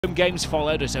Games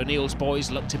followed as O'Neill's boys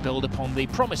looked to build upon the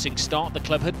promising start the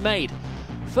club had made.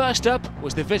 First up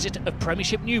was the visit of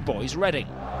Premiership new boys Reading.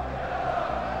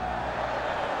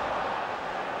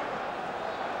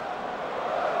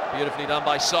 Beautifully done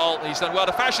by Sol. He's done well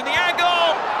to fashion the angle.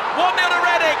 1-0 to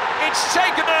Reading. It's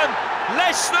taken them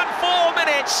less than 4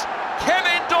 minutes.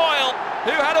 Kevin Doyle,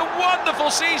 who had a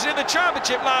wonderful season in the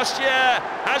Championship last year,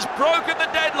 has broken the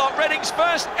deadlock. Reading's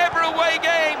first ever away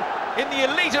game in the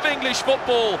elite of English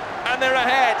football, and they're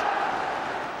ahead.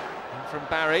 And from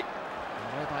Barry,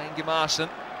 away by Aston.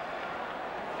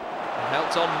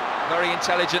 Helped on very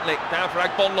intelligently. Down for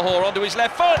Agbonlahor onto his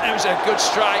left foot. It was a good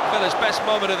strike, Villa's best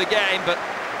moment of the game, but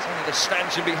it's only the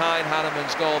stanchion behind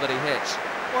Hanneman's goal that he hits.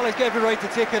 Well, he's got every right to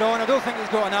take it on. I don't think he's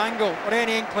got an angle or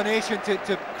any inclination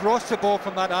to cross the ball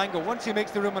from that angle. Once he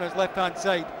makes the room on his left-hand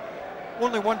side,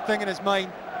 only one thing in his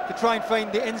mind, to try and find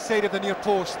the inside of the near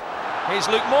post. Here's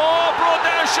Luke Moore, brought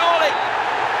down surely.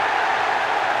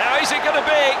 Now is it going to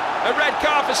be a red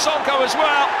card for Sonko as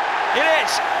well? It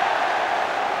is.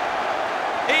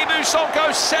 Ibu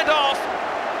Sonko sent off,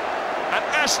 and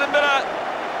Aston Villa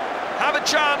have a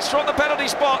chance from the penalty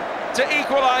spot to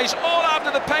equalise, all after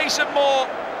the pace of Moore.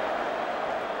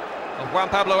 Juan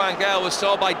Pablo Angel was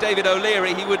told by David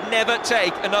O'Leary he would never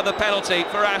take another penalty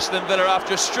for Aston Villa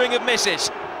after a string of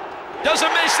misses.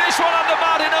 Doesn't miss this one under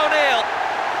Martin O'Neill.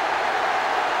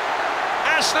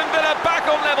 Aston Villa back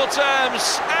on level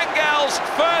terms. Angel's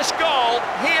first goal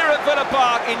here at Villa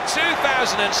Park in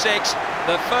 2006.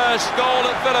 The first goal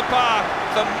at Villa Park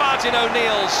for Martin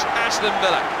O'Neill's Aston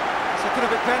Villa. It's a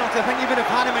terrific penalty. I think even if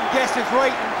Hanneman guesses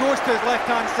right and goes to his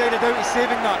left-hand side, I doubt he's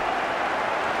saving that.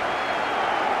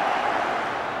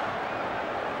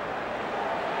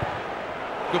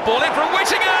 Good ball in from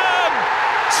Whittingham!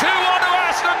 2-1 to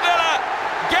Aston Villa.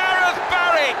 Gareth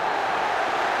Barry,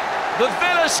 the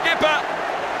Villa skipper,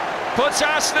 puts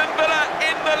Aston Villa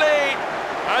in the lead.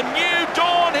 A new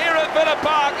dawn here at Villa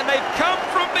Park, and they've come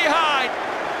from behind.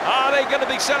 Are they going to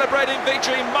be celebrating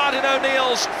victory in Martin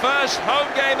O'Neill's first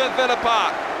home game at Villa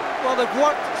Park? Well, they've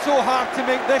worked so hard to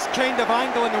make this kind of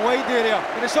angle in the wide area,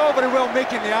 and it's all very well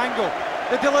making the angle.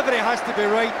 The delivery has to be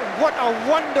right, and what a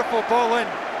wonderful ball in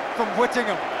from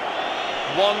Whittingham.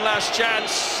 One last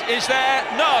chance, is there?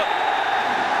 No.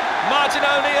 Martin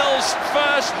O'Neill's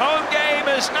first home game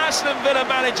as Aston Villa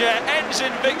manager ends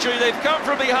in victory. They've come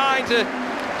from behind to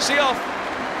see off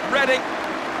Reading.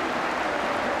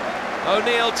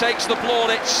 O'Neill takes the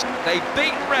plaudits. They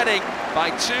beat Reading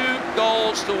by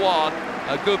 2-1.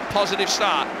 A good positive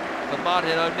start for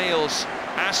Martin O'Neill's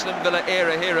Aston Villa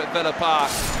era here at Villa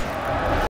Park.